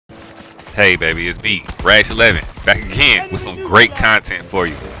Hey baby, it's me, Rash11, back again with some great content for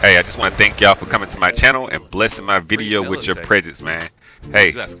you. Hey, I just want to thank y'all for coming to my channel and blessing my video with your presence, man.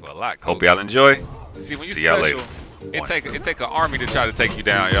 Hey, hope y'all enjoy. See, when you See y'all later. It take an army to try to take you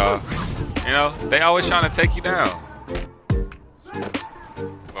down, y'all. You know, they always trying to take you down.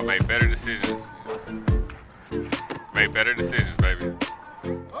 But make better decisions. Make better decisions, baby.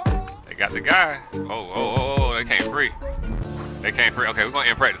 They got the guy. Oh, they can't free. They can't free. Okay, we're gonna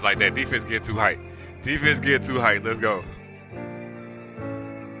end practice like that. Defense get too hype. Defense get too hype. Let's go.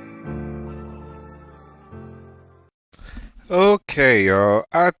 Okay, y'all.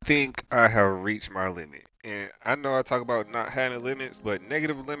 I think I have reached my limit. And I know I talk about not having limits, but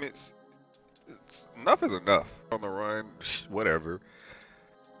negative limits, enough is enough. On the run, whatever.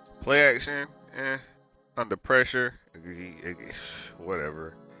 Play action, under pressure,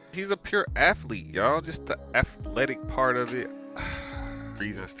 whatever. He's a pure athlete, y'all. Just the athletic part of it.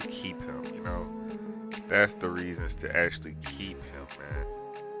 Reasons to keep him, you know. That's the reasons to actually keep him, man.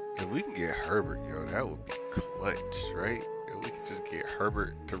 If we can get Herbert, yo, that would be clutch, right? If we can just get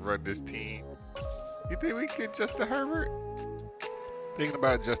Herbert to run this team. You think we can get Justin Herbert? Thinking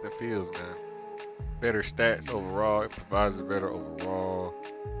about Justin Fields, man. Better stats overall, it provides a better overall.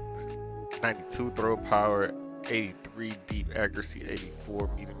 92 throw power, 83 deep accuracy, 84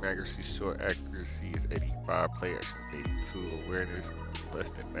 medium accuracy, short accuracy is 85, play action 82, awareness less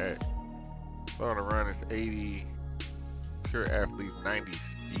than that. So on the run is 80, pure athlete 90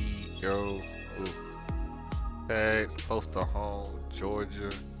 speed, yo. Ooh. Tags close to home, Georgia,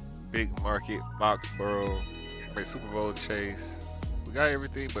 big market, Foxborough, Super Bowl chase. We got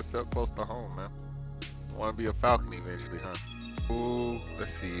everything but so close to home, man. Want to be a Falcon eventually, huh? Ooh, let's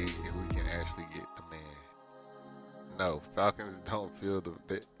see if we can actually get the man. No, Falcons don't feel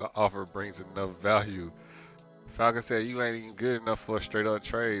the offer brings enough value. Falcon said you ain't even good enough for a straight up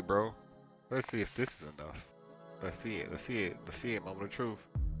trade, bro. Let's see if this is enough. Let's see it. Let's see it. Let's see it. Moment of truth.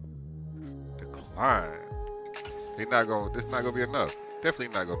 Decline. This not gonna be enough. Definitely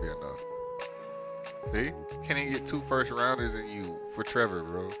not gonna be enough. See? Can't even get 2 first rounders in you for Trevor,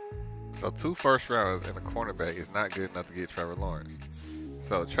 bro. So 2 first rounders and a cornerback is not good enough to get Trevor Lawrence.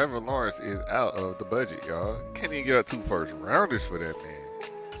 So Trevor Lawrence is out of the budget, y'all. Can't even get up 2 first rounders for that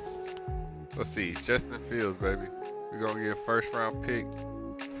man. Let's see, Justin Fields, baby. We're gonna get a first round pick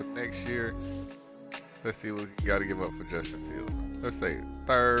for next year. Let's see what we gotta give up for Justin Fields. Let's say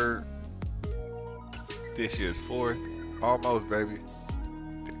 3rd. This year's 4th. Almost, baby.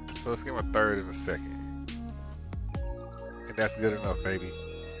 So let's give him a 3rd and a 2nd. And that's good enough, baby.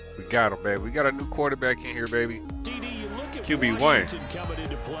 We got him, baby. We got a new quarterback in here, baby. QB1.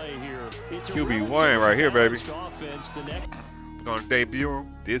 QB1 right here, baby. We're going to debut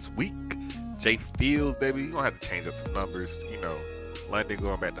him this week. Jay Fields, baby. You're going to have to change up some numbers. You know, London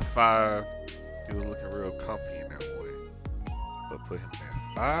going back to 5. He was looking real comfy in that boy. But put him in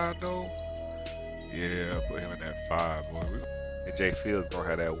that 5, though. Yeah, put him in that 5, boy. And Jay Fields going to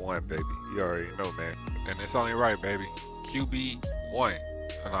have that 1, baby. You already know, man. And it's only right, baby. QB1.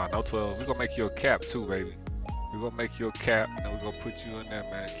 Nah, no 12. We're gonna make you a cap too, baby. We're gonna make you a cap and we're gonna put you in there,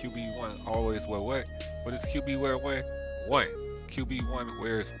 man. QB1 always wear what? What does QB wear? 1. QB1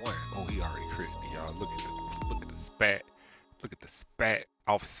 wears 1. Oh, he already crispy, y'all. Look at the spat. Look at the spat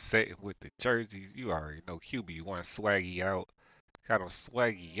offset with the jerseys. You already know QB1 swaggy out. Got him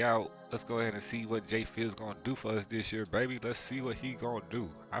swaggy out. Let's go ahead and see what Jay Fields gonna do for us this year, baby. Let's see what he gonna do.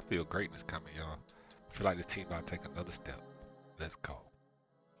 I feel greatness coming, y'all. I feel like this team about to take another step. Let's go.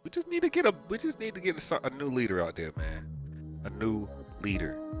 We just need to get a new leader out there, man. A new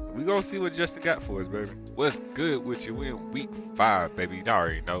leader. We gonna see what Justin got for us, baby. What's good with you? We in week 5, baby. You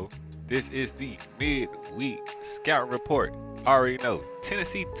already know. This is the midweek scout report. Already know.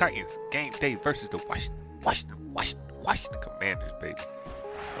 Tennessee Titans game day versus the Washington Commanders, baby.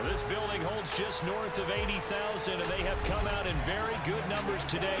 Well, this building holds just north of 80,000, and they have come out in very good numbers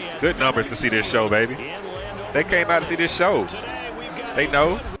today. Good numbers to see this show, baby. They came out to see this show. They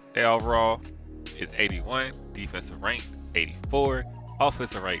know. Their overall is 81, defensive rank 84,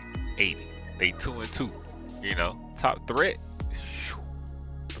 offensive rank 80. They 2-2. You know, top threat.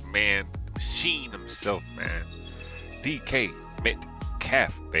 The man, the machine himself, man. DK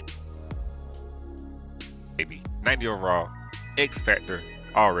Metcalf, baby. 90 overall. X Factor,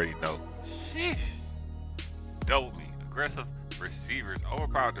 already know. Sheesh. Double me. Aggressive receivers,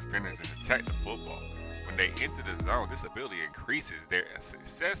 overpowered defenders, and attack the football. When they enter the zone, this ability increases their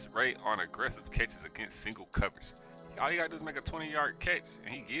success rate on aggressive catches against single coverage. All you gotta do is make a 20-yard catch,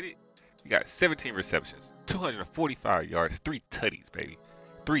 and he get it. You got 17 receptions, 245 yards, 3 tutties, baby.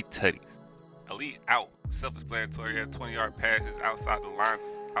 3 tutties. elite out. Self-explanatory. He had 20-yard passes outside the lines,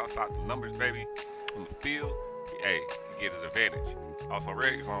 outside the numbers, baby. On the field, hey, he gets his advantage. Also,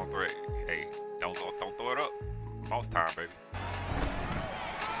 red zone threat. Hey, don't throw it up. Most time, baby.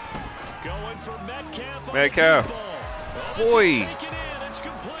 Going for Metcalf. Metcalf. Boy.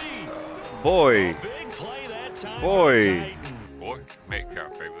 Boy. Boy. Boy,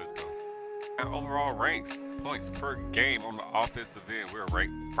 Metcalf, baby. Let's go. And overall ranks, points per game on the offensive end, we're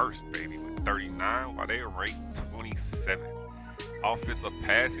ranked first, baby, with 39, while they are ranked 27. Offensive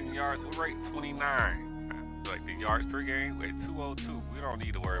passing yards, we're ranked 29. Like the yards per game, we're at 202. We don't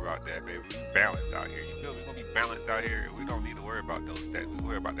need to worry about that, baby. We balanced out here. You feel me? We're gonna be balanced out here. We don't need to worry about those stats. We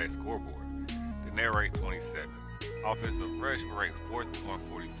worry about that scoreboard. Then they're ranked 27. Offensive rush, we're ranked 4th with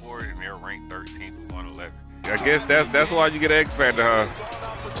 144, and they're ranked 13th with 111. I guess that's why you get an expander, huh?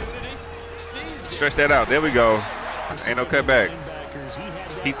 Stretch that out. There we go. Ain't no cutbacks.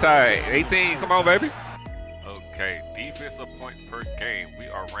 He tied. 18. Come on, baby. Okay, defensive points per game, we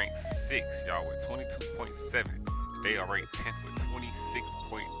are ranked 6th, y'all, with 22.7. They are ranked 10th with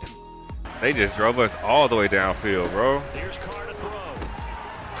 26.2. They just drove us all the way downfield, bro.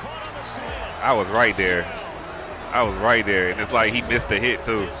 I was right there. And it's like he missed the hit,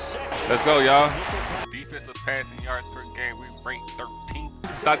 too. Let's go, y'all. Defensive passing yards per game, we ranked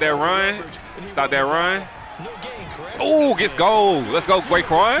 13th. Stop that run. Stop that run. Oh, gets goal. Let's go,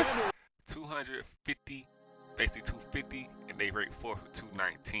 Quaquan. 250, basically 250, and they rate 4th with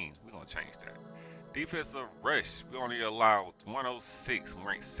 219. We're going to change that. Defensive rush, we only allow 106, we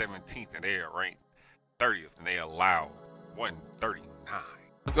ranked 17th, and they are ranked 30th, and they allow 139.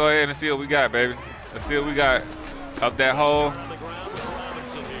 Let's go ahead and see what we got, baby. Let's see what we got. Up that hole.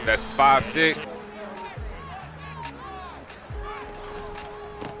 That's 5-6.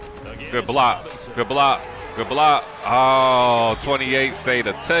 Good block. Good block. Good block. Oh, 28 say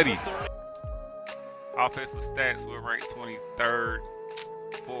the tutty. Offensive stats, we're ranked 23rd.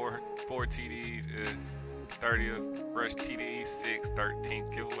 4 TDs is 30th. Rush TDs 6,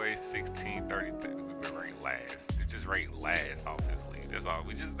 13th. Giveaway 16, 33rd. We're ranked last. They just ranked last offensively. That's all.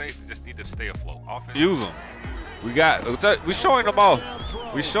 We just need to stay afloat. Offense. Use them. We showing them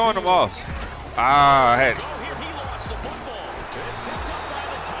off. We showing them off. Ah, I had.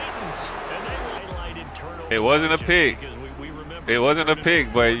 It wasn't a pick. It wasn't a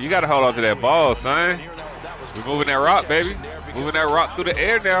pick, but you got to hold on to that ball, son. We're moving that rock, baby. Moving that rock through the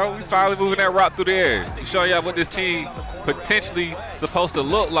air now. We finally moving that rock through the air. We showing y'all what this team potentially supposed to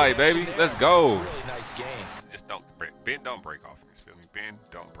look like, baby. Let's go. Just don't break. Bend, don't break offense. Feel me? Bend,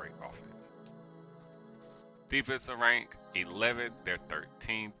 don't break offense. Defensive rank 11. They're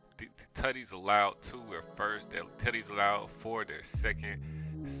 13th. Tutties allowed 2. We're first. Tutties allowed 4. They're second.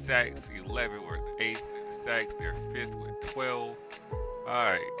 Sacks 11. We're 8th. Sacks, they're 5th with 12.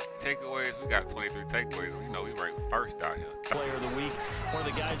 Alright, takeaways, we got 23 takeaways. You know, we ranked first out here. Player of the week. One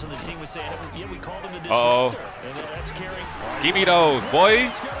of the guys on the team was saying, yeah, we called him the disruptor. And that's carrying. Give me those,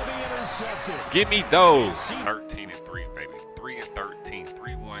 boy. Give me those. 13 and 3, baby. 3 and 13.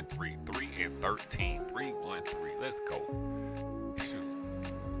 3-1-3. 3 and 13. 3-1-3. Let's go. Shoot.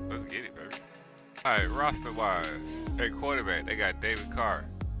 Let's get it, baby. Alright, roster wise. Hey, quarterback, they got David Carr.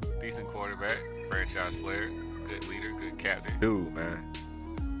 Decent quarterback. Franchise player, good leader, good captain. Dude, man.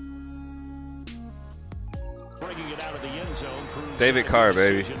 Bringing it out of the end zone. David Carr,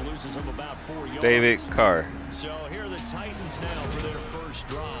 baby. David Carr. So here are the Titans now for their first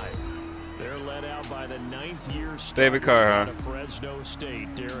drive. They're led out by the 9th-year David Carr, huh? Fresno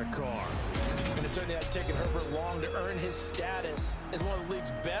State, Derek Carr. And it certainly has taken Herbert long to earn his status as one of the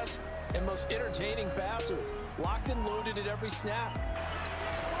league's best and most entertaining passers. Locked and loaded at every snap.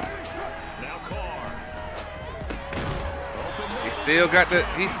 Now Carr. He still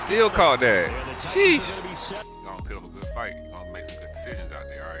caught that. Sheesh. Gonna put up a good fight. Gonna make some good decisions out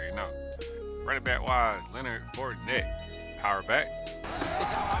there. I already know. Running back wise, Leonard Fournette. Power back.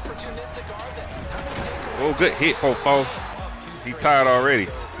 Oh, good hit, Popo. He tired already.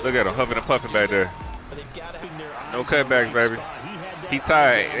 Look at him huffing and puffing back there. No cutbacks, baby. He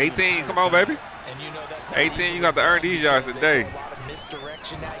tied. 18, come on, baby. 18, you got to earn these yards today.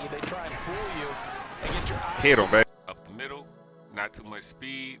 Hit him, baby. Up the middle, not too much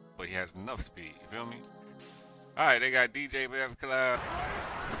speed, but he has enough speed. You feel me? All right, they got DJ Metcalf.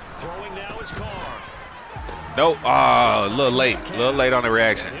 Throwing now is Carr. Nope. Oh, a little late on the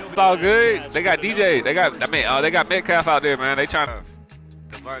reaction. It's all good. They got DJ. They got Metcalf out there, man. They trying to.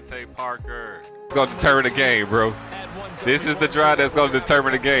 Devontae Parker. It's gonna determine the game, bro. This is the drive that's gonna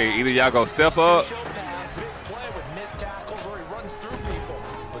determine the game. Either y'all gonna step up.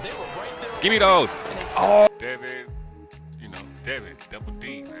 Give me those. Oh. Devin, double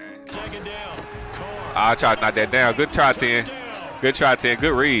D, man. Second down. I tried to knock that down. Good try, 10. Good try, 10.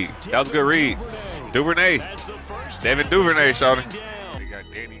 Good read. That was a good read. Duvernay. Devin Duvernay, Shawty. They got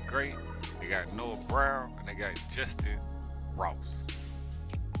Danny Gray, they got Noah Brown, and they got Justin Ross.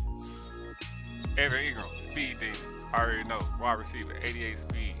 Evan Ingram, speed D. I already know. Wide receiver, 88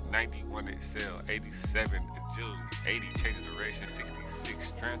 speed, 91 excel, 87 agility, 80 change of direction, 66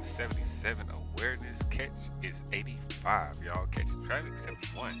 strength, 77 awareness. Catch is 85, y'all. Catching traffic,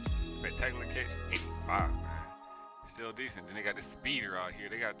 71. Spectacular catch, 85, man. Still decent. Then they got this speeder out here.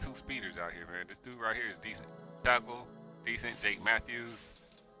 They got two speeders out here, man. This dude right here is decent. Tackle, decent. Jake Matthews,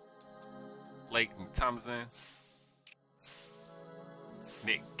 Layton Thompson,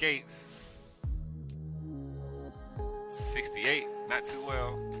 Nick Gates. 68, not too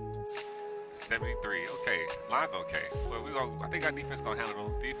well. 73, okay. Line's okay. Well, I think our defense gonna handle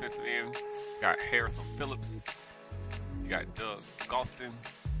them. Defensive end, got Harrison Phillips. You got Doug Galston,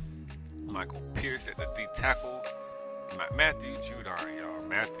 Michael Pierce at the D tackle. Matthew Judon, y'all.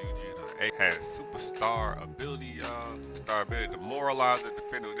 Matthew Judon has superstar ability, y'all. Superstar ability. Demoralize the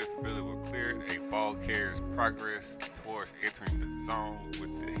defender with this ability will clear a ball carrier's progress towards entering the zone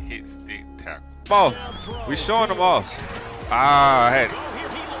with the hit stick tackle. Ball. We showing them off. Ah, I had it.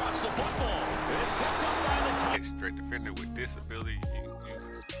 Extra defender with this ability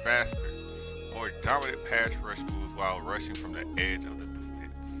uses faster, more dominant pass rush moves while rushing from the edge of the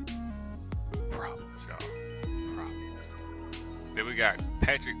defense. Problems, y'all. Problems. Then we got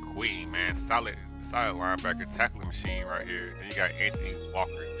Patrick Queen, man. Solid linebacker, tackling machine right here. Then you got Anthony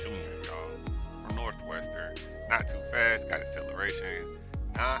Walker Jr., y'all. From Northwestern. Not too fast, got acceleration.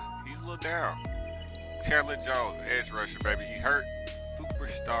 Nah, he's a little down. Chandler Jones, edge rusher, baby. He hurt.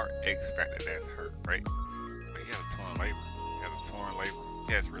 Superstar X Factor, that's hurt, right? But he has a torn labrum.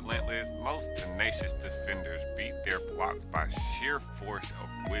 He has relentless. Most tenacious defenders beat their blocks by sheer force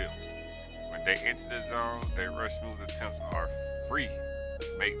of will. When they enter the zone, their rush moves attempts are free.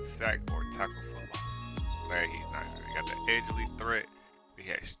 Make sack or tackle for loss. Glad he's not there. He got the edge elite threat. He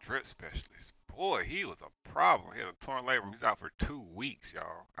had strip specialist. Boy, he was a problem. He had a torn labrum. He's out for 2 weeks,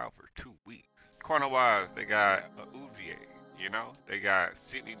 y'all. Out for 2 weeks. Corner-wise, they got Uzier, you know? They got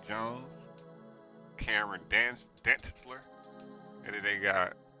Sidney Jones, Cameron Dentler, and then they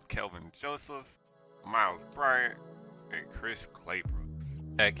got Kelvin Joseph, Miles Bryant, and Chris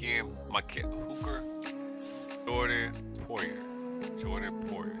Claybrooks. Back in, Marquette Hooker, Jordan Poyer.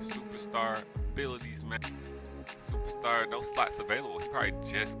 Superstar abilities, man. Superstar, no slots available. He probably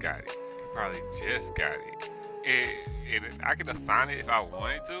just got it. And I can assign it if I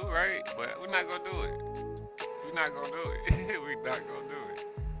wanted to, right? But we're not gonna do it. We're not gonna do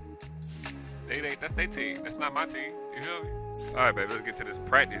it. That's their team. That's not my team. You feel me? All right, baby. Let's get to this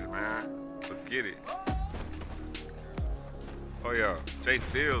practice, man. Let's get it. Oh yeah, Jay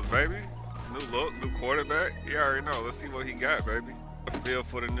Fields, baby. New look, new quarterback. You already know. Let's see what he got, baby. A feel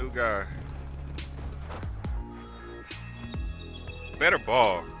for the new guy. Better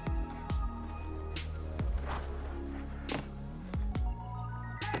ball.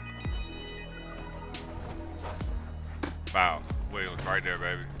 Wow, Williams right there,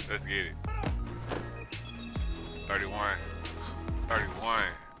 baby. Let's get it. 31.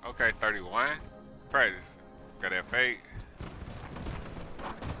 Okay, 31. Practice. Got that fake.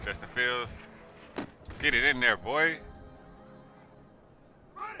 Justin Fields. Get it in there, boy.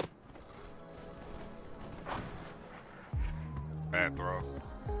 Bad throw.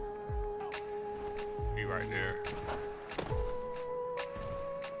 He right there.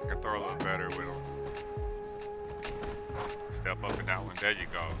 I can throw a little better with him. Step up in that one. There you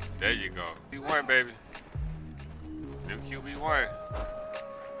go. There you go. QB1, baby. New QB1.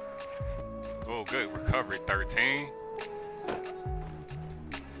 Oh, good recovery. 13.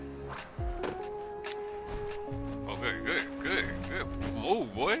 Oh, good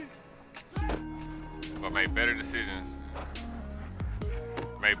move, boy. But made better decisions.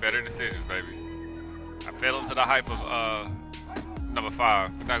 Baby. I fell into the hype of number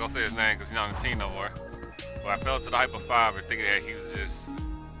 5. We're not gonna say his name because he's not on the team no more. But I fell into the hype of 5 and thinking that he was just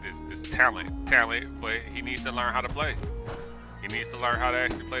this talent, but he needs to learn how to play. He needs to learn how to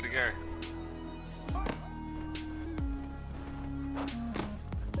actually play the game.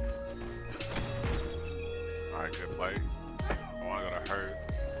 All right, good play. I want to go to hurt.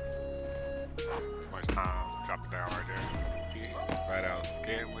 Too much time. Drop it down right there. Right out.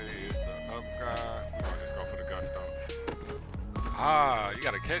 Scanley is the up guy. We're gonna just go for the gusto. Ah, you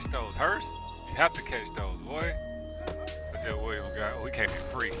gotta catch those, Hurst. You have to catch those, boy. Let's see what Williams got. Oh, he came in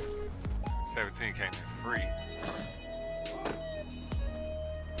free. 17 came in free.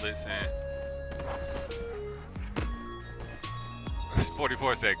 Listen.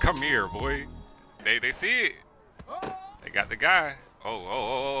 44 said, "Come here, boy." They see it. They got the guy.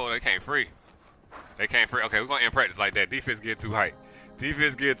 Oh, they can't free. They can't free. Okay, we're gonna end practice like that. Defense get too hype.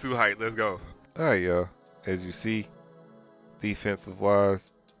 Defense get too hype. Let's go. All right, y'all. As you see, defensive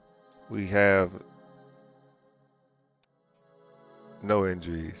wise, we have no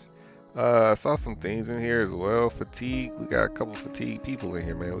injuries. I saw some things in here as well. Fatigue. We got a couple fatigue people in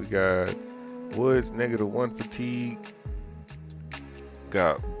here, man. We got Woods, -1 fatigue.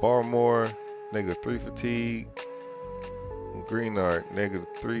 Got Barmore, -3 fatigue. Greenard,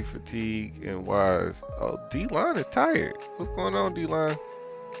 -3 fatigue. And Wise. Oh, D-line is tired. What's going on, D-line?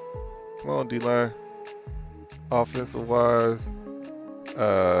 Come on, D-line. Offensive wise,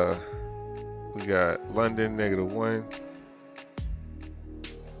 we got London, -1.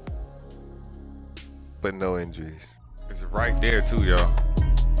 But no injuries. It's right there too, y'all.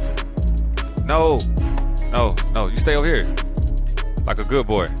 No. You stay over here. Like a good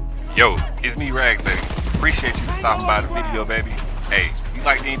boy. Yo, it's me, Rags, baby. Appreciate you for stopping by the video, baby. Hey, if you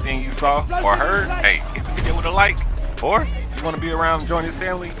liked anything you saw or heard, hey, hit the video with a like. Or you want to be around and join this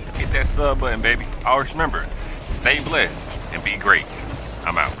family, hit that sub button, baby. Always remember, stay blessed and be great.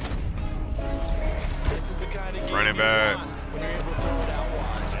 I'm out. This is the kind of game Running back. when you're able to throw it out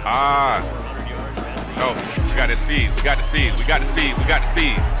wide. No, we got the speed. We got the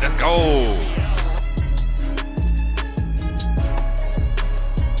speed. Let's go.